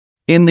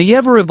In the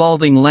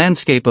ever-evolving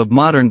landscape of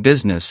modern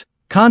business,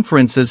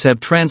 conferences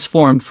have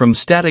transformed from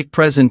static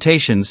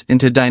presentations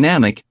into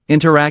dynamic,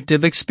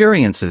 interactive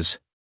experiences.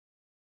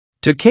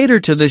 To cater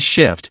to this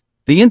shift,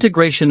 the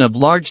integration of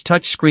large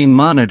touchscreen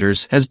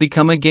monitors has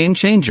become a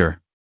game-changer.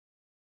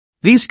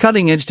 These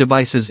cutting-edge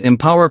devices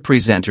empower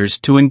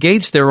presenters to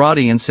engage their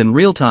audience in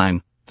real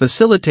time,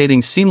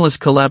 facilitating seamless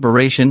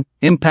collaboration,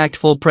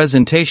 impactful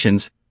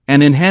presentations,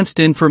 and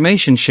enhanced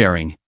information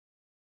sharing.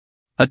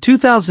 A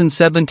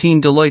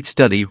 2017 Deloitte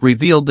study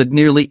revealed that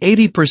nearly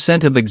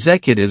 80% of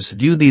executives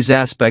view these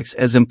aspects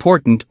as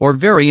important or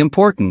very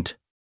important.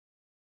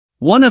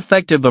 One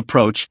effective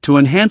approach to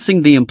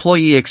enhancing the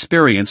employee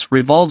experience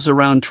revolves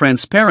around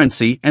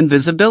transparency and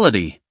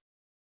visibility.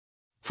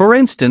 For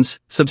instance,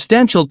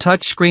 substantial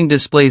touchscreen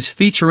displays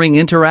featuring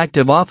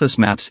interactive office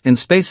maps in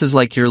spaces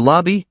like your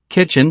lobby,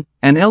 kitchen,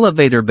 and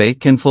elevator bay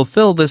can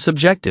fulfill this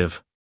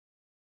objective.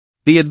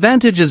 The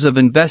advantages of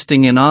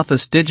investing in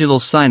office digital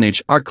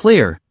signage are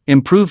clear: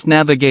 improved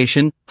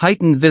navigation,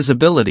 heightened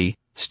visibility,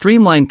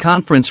 streamlined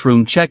conference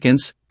room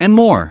check-ins, and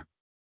more.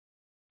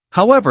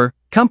 However,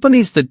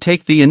 companies that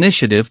take the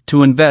initiative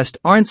to invest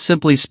aren't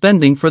simply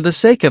spending for the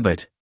sake of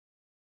it.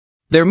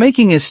 They're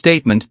making a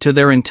statement to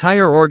their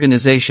entire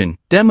organization,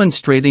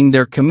 demonstrating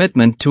their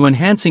commitment to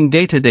enhancing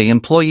day-to-day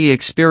employee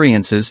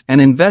experiences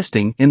and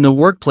investing in the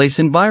workplace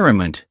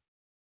environment.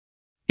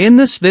 In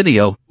this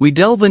video, we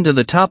delve into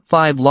the top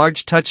 5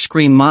 large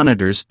touchscreen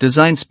monitors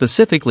designed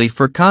specifically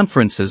for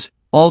conferences,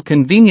 all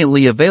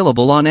conveniently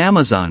available on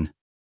Amazon.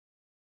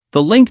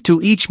 The link to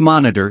each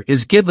monitor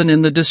is given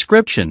in the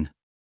description.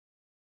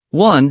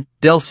 1.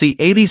 Dell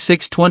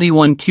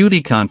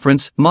C8621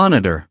 Conference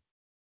Monitor.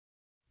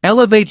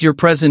 Elevate your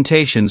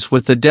presentations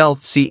with the Dell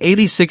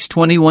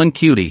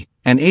C8621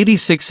 an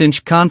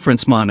 86-inch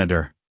conference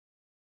monitor.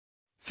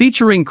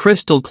 Featuring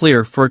crystal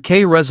clear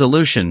 4K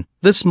resolution,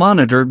 this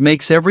monitor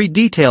makes every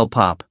detail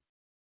pop.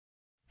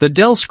 The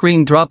Dell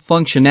Screen Drop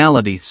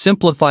functionality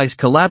simplifies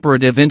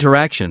collaborative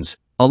interactions,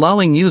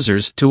 allowing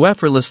users to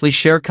effortlessly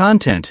share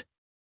content.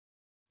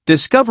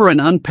 Discover an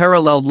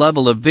unparalleled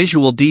level of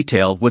visual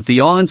detail with the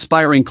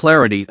awe-inspiring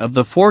clarity of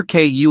the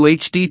 4K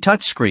UHD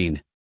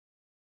touchscreen.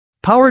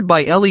 Powered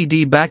by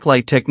LED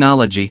backlight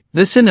technology,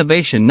 this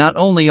innovation not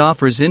only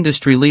offers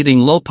industry-leading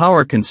low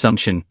power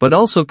consumption but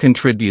also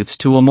contributes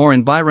to a more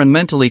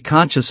environmentally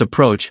conscious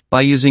approach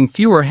by using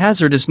fewer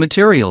hazardous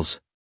materials.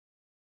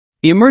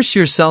 Immerse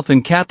yourself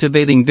in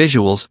captivating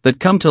visuals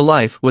that come to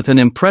life with an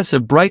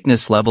impressive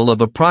brightness level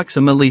of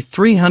approximately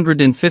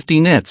 350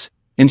 nits,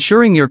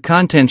 ensuring your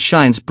content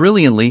shines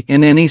brilliantly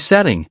in any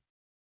setting.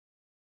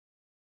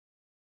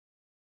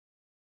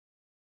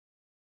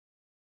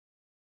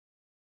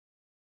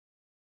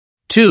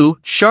 2.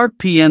 Sharp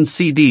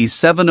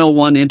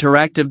PN-CD701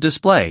 Interactive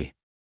Display.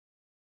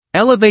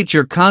 Elevate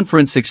your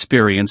conference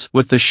experience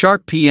with the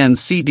Sharp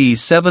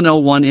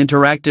PN-CD701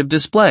 Interactive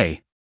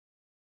Display.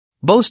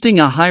 Boasting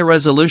a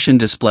high-resolution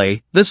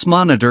display, this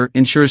monitor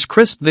ensures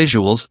crisp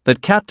visuals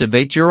that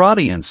captivate your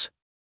audience.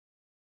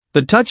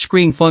 The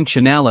touchscreen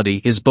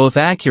functionality is both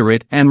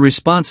accurate and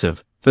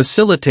responsive,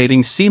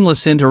 facilitating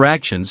seamless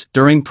interactions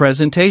during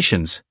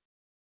presentations.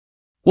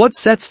 What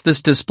sets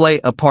this display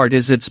apart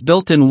is its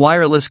built-in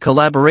wireless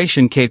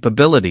collaboration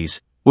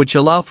capabilities, which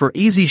allow for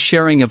easy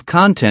sharing of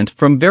content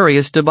from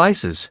various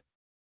devices.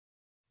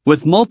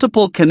 With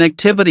multiple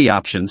connectivity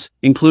options,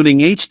 including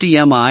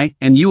HDMI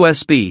and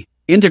USB,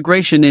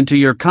 integration into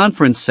your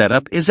conference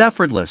setup is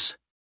effortless.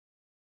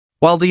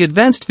 While the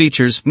advanced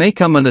features may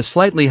come at a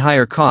slightly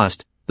higher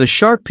cost, the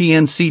Sharp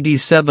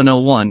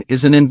PN-CD701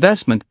 is an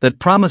investment that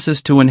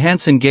promises to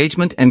enhance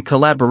engagement and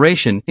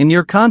collaboration in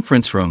your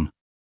conference room.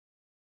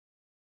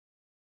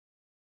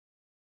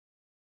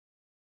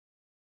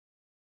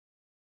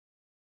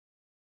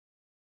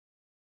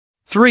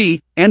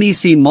 3.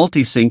 NEC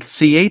MultiSync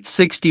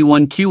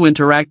C861Q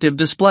Interactive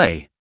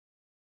Display.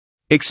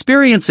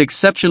 Experience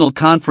exceptional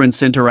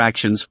conference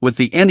interactions with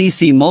the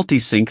NEC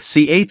MultiSync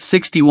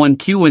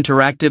C861Q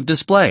Interactive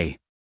Display.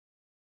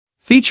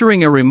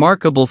 Featuring a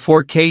remarkable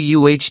 4K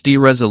UHD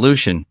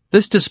resolution,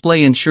 this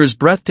display ensures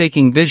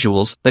breathtaking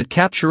visuals that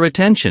capture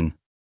attention.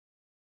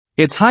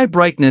 Its high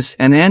brightness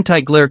and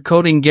anti-glare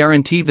coating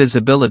guarantee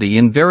visibility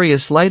in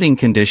various lighting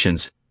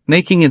conditions,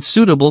 making it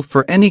suitable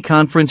for any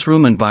conference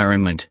room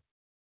environment.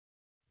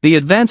 The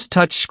advanced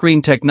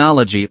touchscreen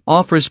technology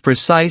offers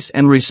precise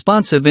and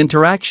responsive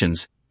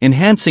interactions,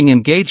 enhancing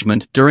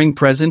engagement during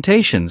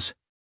presentations.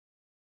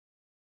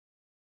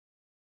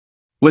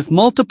 With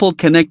multiple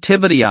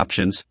connectivity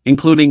options,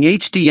 including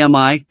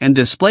HDMI and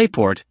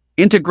DisplayPort,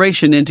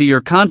 integration into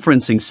your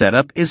conferencing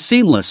setup is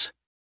seamless.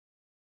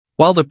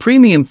 While the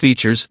premium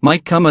features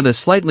might come at a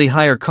slightly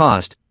higher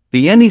cost,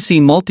 the NEC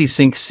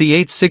MultiSync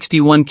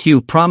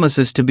C861Q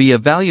promises to be a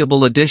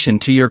valuable addition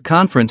to your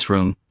conference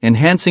room,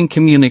 enhancing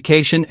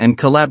communication and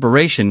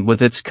collaboration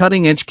with its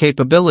cutting-edge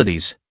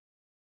capabilities.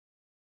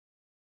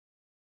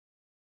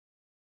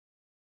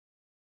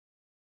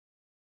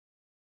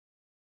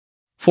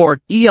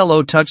 4.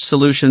 ELO Touch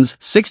Solutions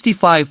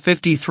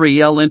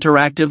 6553L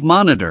Interactive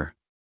Monitor.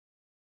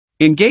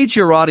 Engage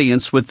your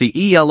audience with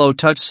the ELO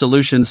Touch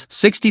Solutions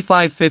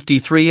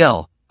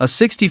 6553L, a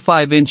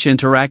 65-inch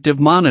interactive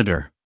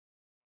monitor.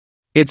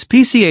 Its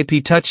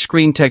PCAP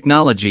touchscreen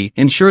technology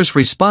ensures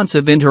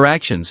responsive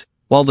interactions,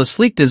 while the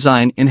sleek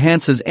design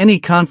enhances any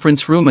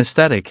conference room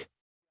aesthetic.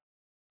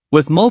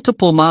 With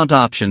multiple mount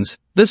options,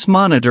 this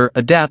monitor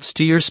adapts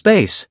to your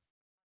space.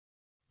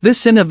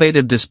 This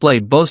innovative display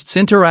boasts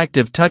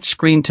interactive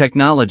touchscreen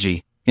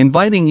technology,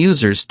 inviting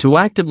users to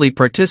actively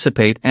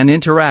participate and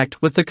interact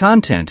with the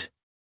content.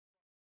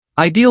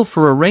 Ideal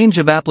for a range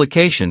of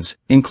applications,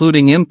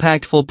 including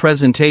impactful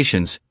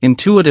presentations,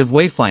 intuitive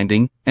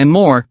wayfinding, and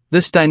more,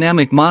 this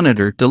dynamic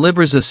monitor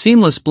delivers a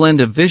seamless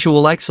blend of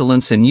visual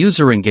excellence and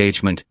user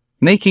engagement,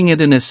 making it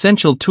an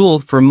essential tool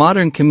for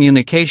modern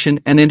communication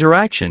and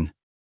interaction.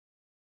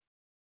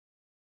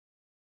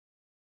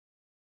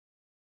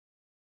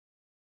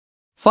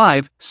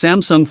 5.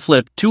 Samsung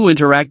Flip 2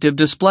 Interactive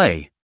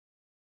Display.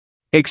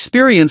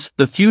 Experience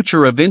the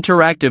future of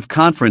interactive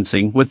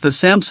conferencing with the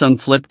Samsung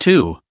Flip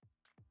 2.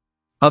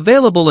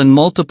 Available in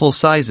multiple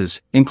sizes,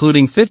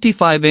 including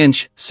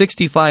 55-inch,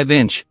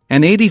 65-inch,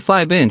 and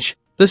 85-inch,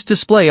 this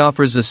display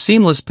offers a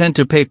seamless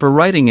pen-to-paper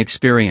writing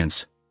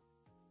experience.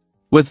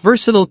 With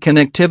versatile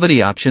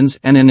connectivity options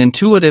and an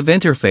intuitive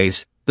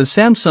interface, the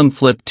Samsung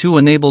Flip 2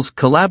 enables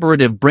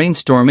collaborative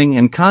brainstorming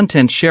and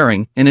content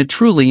sharing in a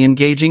truly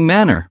engaging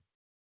manner.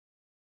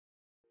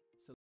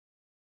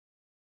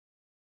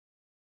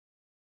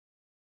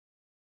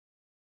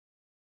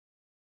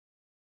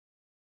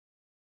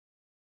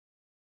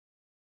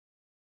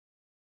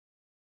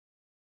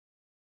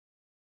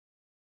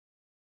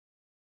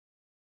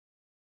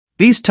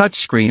 These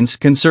touchscreens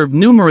can serve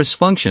numerous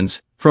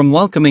functions, from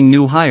welcoming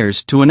new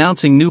hires to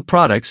announcing new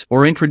products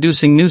or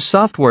introducing new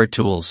software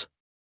tools.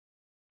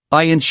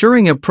 By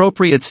ensuring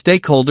appropriate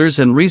stakeholders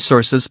and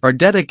resources are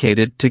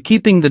dedicated to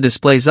keeping the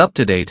displays up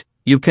to date,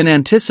 you can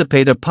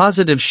anticipate a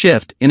positive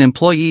shift in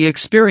employee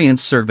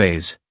experience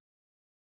surveys.